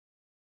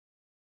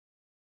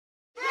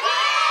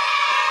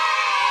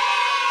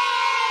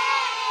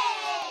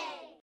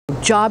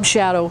job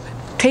shadow,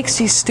 takes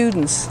these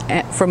students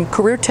from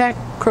career tech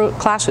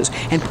classes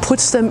and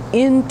puts them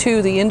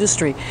into the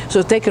industry so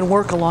that they can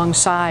work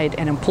alongside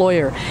an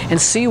employer and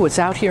see what's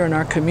out here in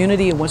our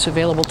community and what's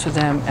available to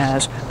them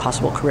as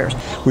possible careers.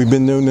 We've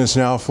been doing this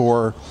now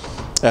for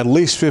at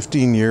least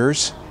 15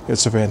 years.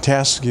 It's a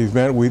fantastic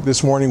event.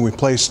 This morning we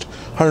placed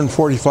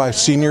 145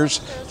 seniors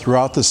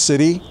throughout the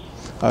city,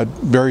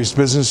 various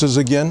businesses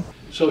again.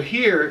 So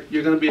here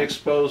you're going to be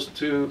exposed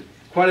to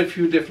quite a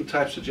few different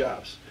types of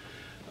jobs.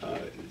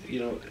 You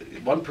know,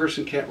 one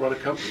person can't run a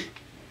company.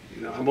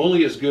 You know, I'm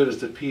only as good as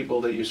the people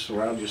that you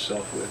surround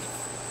yourself with.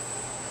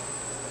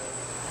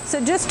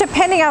 So just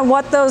depending on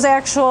what those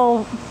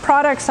actual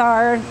products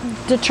are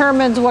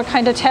determines what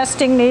kind of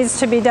testing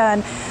needs to be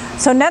done.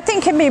 So nothing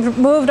can be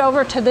moved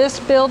over to this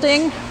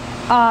building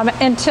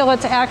until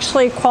it's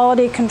actually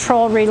quality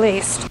control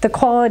released. The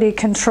quality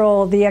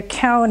control, the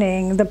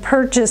accounting, the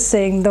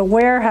purchasing, the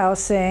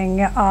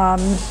warehousing,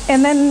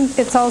 and then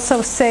it's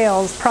also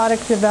sales,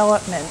 product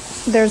development.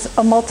 There's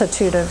a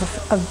multitude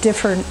of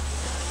different,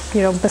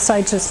 you know,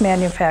 besides just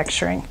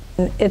manufacturing.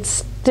 It's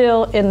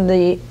still in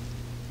the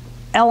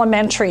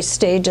elementary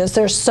stages.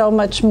 There's so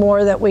much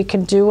more that we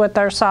can do with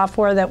our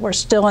software that we're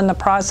still in the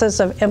process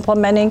of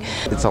implementing.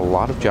 It's a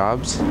lot of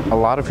jobs. A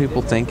lot of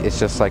people think it's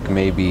just like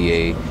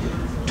maybe a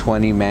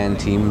 20-man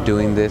team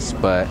doing this,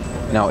 but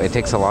no, it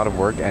takes a lot of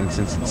work, and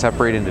since it's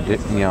separated into,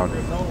 you know,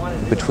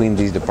 between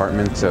these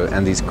departments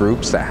and these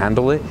groups that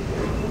handle it,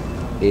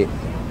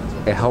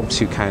 it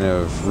helps you kind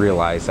of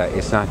realize that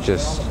it's not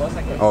just,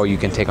 oh, you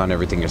can take on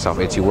everything yourself.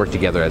 It's you work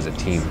together as a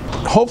team.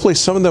 Hopefully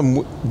some of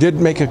them did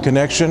make a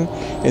connection,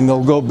 and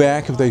they'll go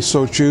back, if they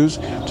so choose,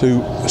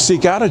 to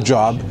seek out a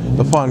job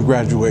upon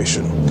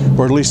graduation,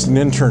 or at least an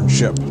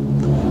internship,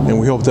 and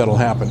we hope that'll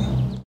happen.